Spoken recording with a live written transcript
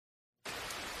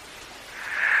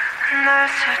날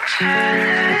스치는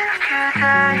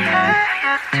그대의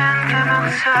옅은 그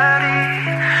목소리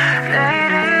내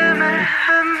이름을 한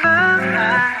번만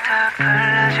더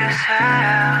불러주세요.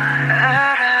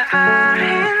 알아버린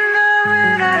너의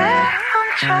아래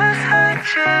멈춰서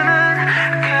있지만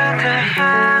그대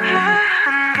향해 한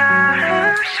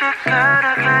걸음씩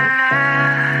걸어갈래.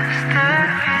 Stay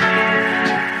with you.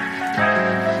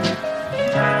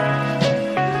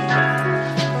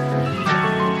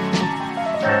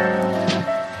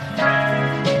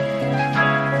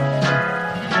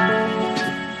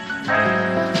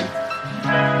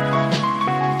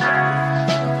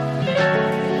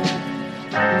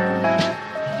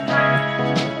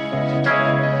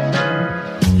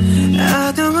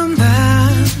 어두운 밤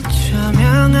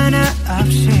조명 하나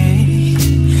없이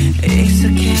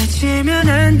익숙해지면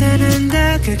안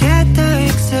되는데 그게 더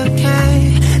익숙해.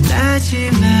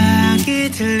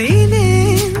 마지막이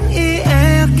들리는 이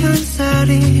에어컨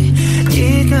소리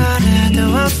이거라도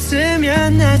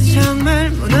없으면 나 정말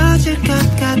무너질 것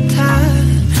같아.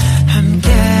 함께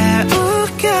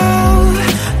웃고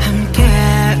함께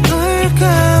울고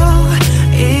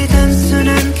이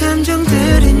단순한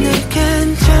감정들이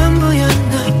내겐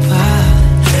전부였나봐.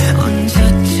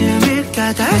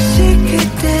 언제쯤일까 다시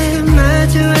그때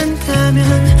마주한다면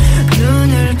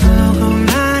눈을 보고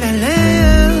말할래요.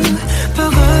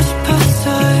 보고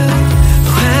싶었어요.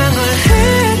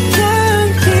 황홀했던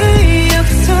기억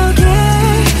속에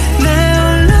내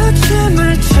홀로 춤을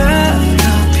춰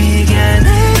비가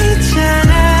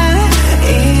내리잖아. 이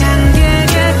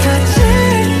안개가 터질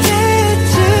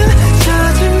때쯤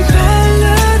젖은 발로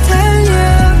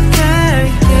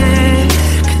달려갈게.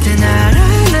 그때 날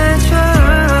안아줘.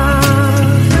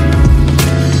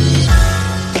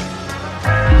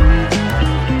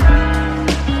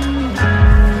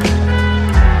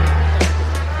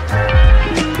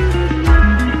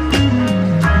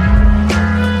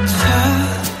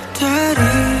 저 달이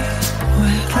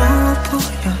외로워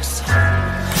보여서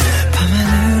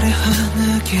밤하늘에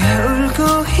환하게 울고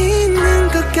있는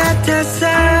것 같아서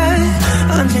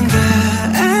언젠가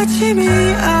아침이